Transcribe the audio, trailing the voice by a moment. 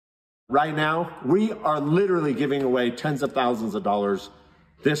Right now, we are literally giving away tens of thousands of dollars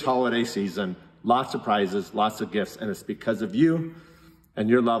this holiday season. Lots of prizes, lots of gifts, and it's because of you and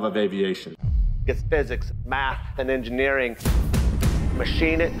your love of aviation. It's physics, math, and engineering.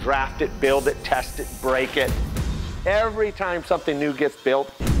 Machine it, draft it, build it, test it, break it. Every time something new gets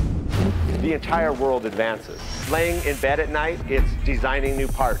built, the entire world advances. Laying in bed at night, it's designing new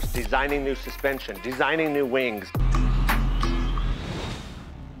parts, designing new suspension, designing new wings.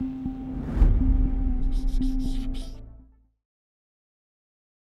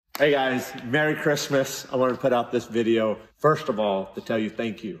 Hey guys, Merry Christmas. I wanted to put out this video, first of all, to tell you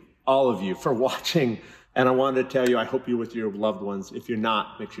thank you, all of you, for watching. And I wanted to tell you, I hope you're with your loved ones. If you're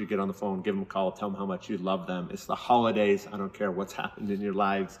not, make sure you get on the phone, give them a call, tell them how much you love them. It's the holidays. I don't care what's happened in your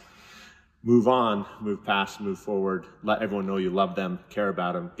lives. Move on, move past, move forward. Let everyone know you love them, care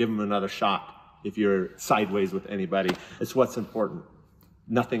about them. Give them another shot if you're sideways with anybody. It's what's important.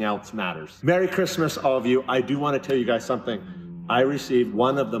 Nothing else matters. Merry Christmas, all of you. I do want to tell you guys something. I received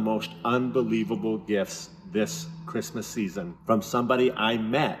one of the most unbelievable gifts this Christmas season from somebody I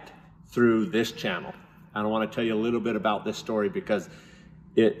met through this channel. And I want to tell you a little bit about this story because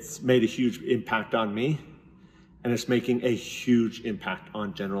it's made a huge impact on me and it's making a huge impact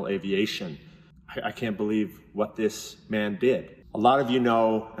on general aviation. I can't believe what this man did. A lot of you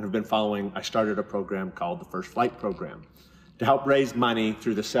know and have been following, I started a program called the First Flight Program to help raise money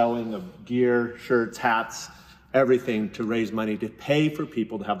through the selling of gear, shirts, hats, everything to raise money to pay for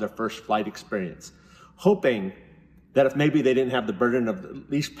people to have their first flight experience, hoping that if maybe they didn't have the burden of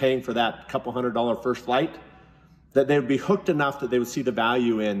at least paying for that couple $100 first flight, that they would be hooked enough that they would see the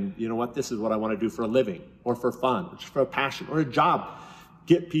value in, you know what, this is what I want to do for a living, or for fun, or just for a passion, or a job.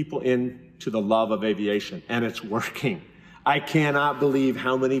 Get people into the love of aviation, and it's working. I cannot believe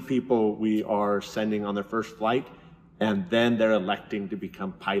how many people we are sending on their first flight, and then they're electing to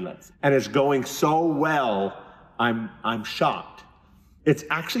become pilots. And it's going so well, I'm shocked. It's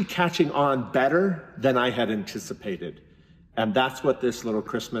actually catching on better than I had anticipated. And that's what this little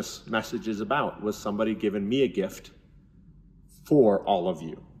Christmas message is about, was somebody giving me a gift for all of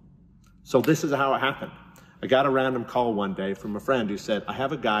you. So this is how it happened. I got a random call one day from a friend who said, I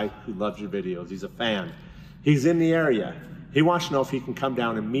have a guy who loves your videos. He's a fan. He's in the area. He wants to know if he can come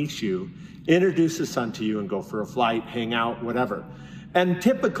down and meet you, introduce his son to you and go for a flight, hang out, whatever. And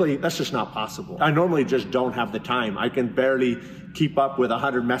typically, that's just not possible. I normally just don't have the time. I can barely keep up with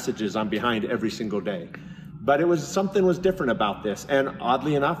 100 messages I'm behind every single day. But something was different about this. And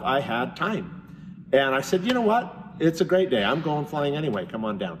oddly enough, I had time. And I said, you know what? It's a great day. I'm going flying anyway. Come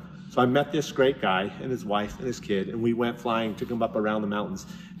on down. So I met this great guy and his wife and his kid, and we went flying, took him up around the mountains,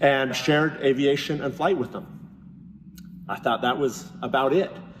 and shared aviation and flight with them. I thought that was about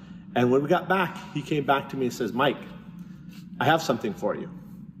it. And when we got back, he came back to me and says, Mike, I have something for you.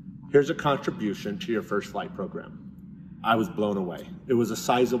 Here's a contribution to your first flight program. I was blown away. It was a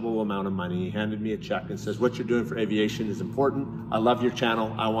sizable amount of money. He handed me a check and says, what you're doing for aviation is important. I love your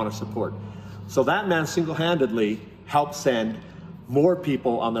channel. I want to support. So that man single-handedly helped send more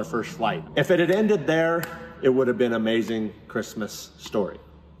people on their first flight. If it had ended there, it would have been an amazing Christmas story.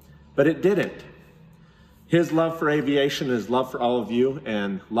 But it didn't. His love for aviation, his love for all of you,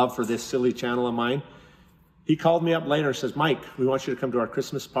 and love for this silly channel of mine, he called me up later and says, Mike, we want you to come to our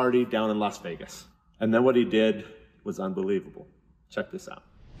Christmas party down in Las Vegas. And then what he did was unbelievable. Check this out.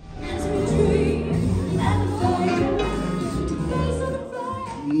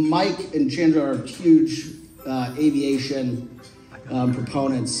 Mike and Chandra are huge aviation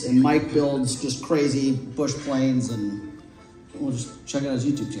proponents, and Mike builds just crazy bush planes, and we'll just check out his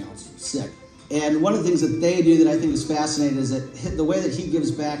YouTube channel. It's sick. And one of the things that they do that I think is fascinating is that the way that he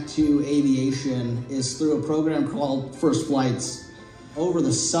gives back to aviation is through a program called First Flights. Over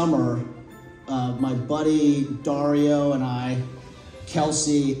the summer, my buddy Dario and I,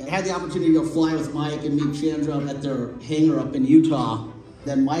 Kelsey, had the opportunity to go fly with Mike and meet Chandra at their hangar up in Utah.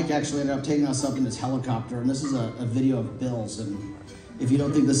 Then Mike actually ended up taking us up in his helicopter, and this is a video of Bill's. And if you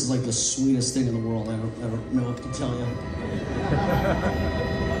don't think this is like the sweetest thing in the world, I don't know what to tell you.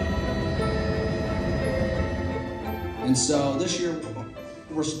 And so this year,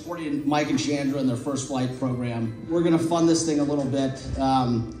 we're supporting Mike and Chandra in their first flight program. We're gonna fund this thing a little bit.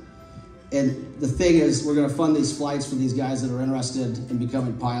 And the thing is, we're gonna fund these flights for these guys that are interested in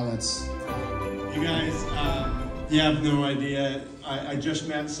becoming pilots. You guys, you have no idea. I just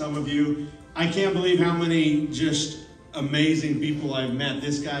met some of you. I can't believe how many just amazing people I've met.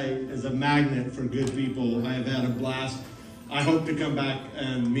 This guy is a magnet for good people. I have had a blast. I hope to come back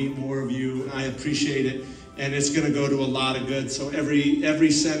and meet more of you. I appreciate it. and it's going to go to a lot of good. So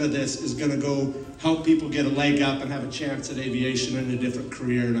every cent of this is going to go help people get a leg up and have a chance at aviation and a different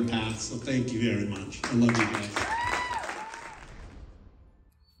career and a path. So thank you very much. I love you guys.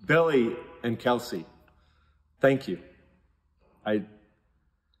 Billy and Kelsey, thank you.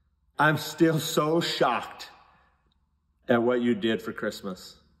 I'm still so shocked at what you did for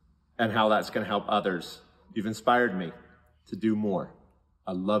Christmas and how that's going to help others. You've inspired me to do more.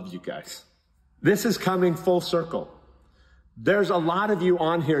 I love you guys. This is coming full circle. There's a lot of you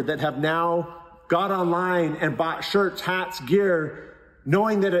on here that have now got online and bought shirts, hats, gear,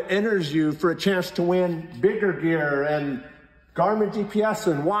 knowing that it enters you for a chance to win bigger gear and Garmin GPS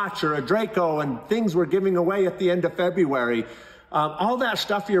and watch or a Draco and things we're giving away at the end of February. All that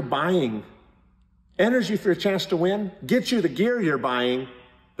stuff you're buying enters you for a chance to win, gets you the gear you're buying,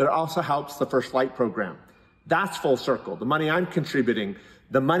 but it also helps the First Flight program. That's full circle. The money I'm contributing,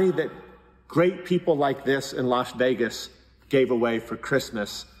 the money that great people like this in Las Vegas gave away for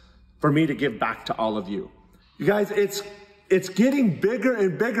Christmas, for me to give back to all of you. You guys, it's getting bigger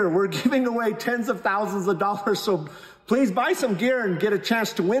and bigger. We're giving away tens of thousands of dollars, so please buy some gear and get a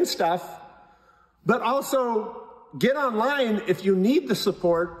chance to win stuff, but also get online if you need the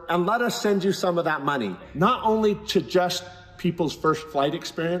support and let us send you some of that money, not only to just people's first flight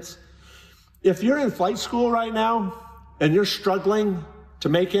experience. If you're in flight school right now and you're struggling to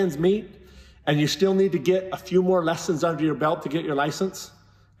make ends meet and you still need to get a few more lessons under your belt to get your license,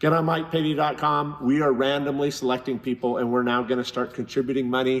 get on MikePatey.com. We are randomly selecting people and we're now going to start contributing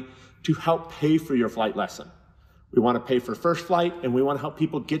money to help pay for your flight lesson. We want to pay for first flight and we want to help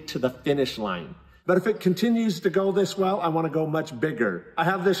people get to the finish line. But if it continues to go this well, I want to go much bigger. I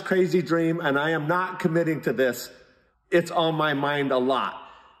have this crazy dream and I am not committing to this. It's on my mind a lot.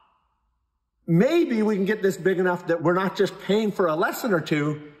 Maybe we can get this big enough that we're not just paying for a lesson or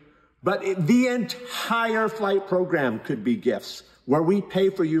two, but the entire flight program could be gifts where we pay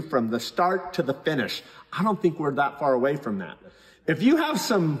for you from the start to the finish. I don't think we're that far away from that. If you have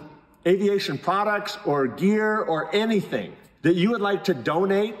some aviation products or gear or anything that you would like to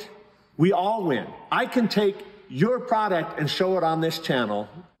donate, we all win. I can take your product and show it on this channel.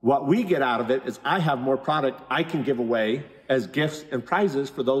 What we get out of it is I have more product I can give away as gifts and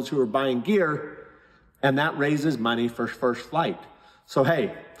prizes for those who are buying gear, and that raises money for First Flight. So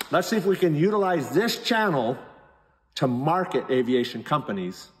hey, let's see if we can utilize this channel to market aviation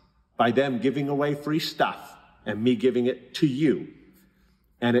companies by them giving away free stuff and me giving it to you,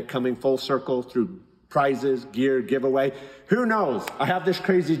 and it coming full circle through prizes, gear, giveaway. Who knows? I have this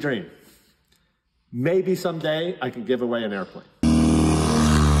crazy dream. Maybe someday I can give away an airplane.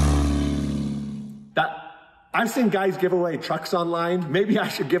 I've seen guys give away trucks online. Maybe I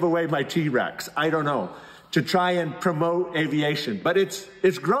should give away my T-Rex. I don't know, to try and promote aviation. But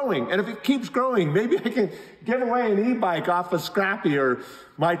it's growing, and if it keeps growing, maybe I can give away an e-bike off of Scrappy or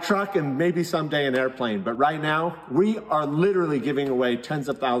my truck and maybe someday an airplane. But right now, we are literally giving away tens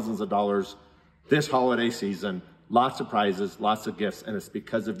of thousands of dollars this holiday season. Lots of prizes, lots of gifts, and it's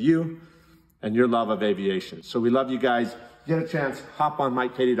because of you and your love of aviation. So we love you guys. Get a chance, hop on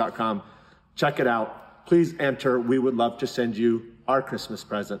MikePatey.com, check it out. Please enter. We would love to send you our Christmas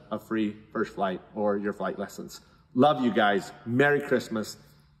present, a free first flight or your flight lessons. Love you guys. Merry Christmas.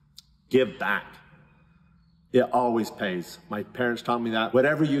 Give back. It always pays. My parents taught me that.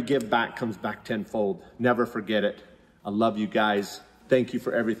 Whatever you give back comes back tenfold. Never forget it. I love you guys. Thank you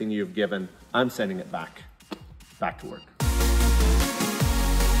for everything you've given. I'm sending it back. Back to work.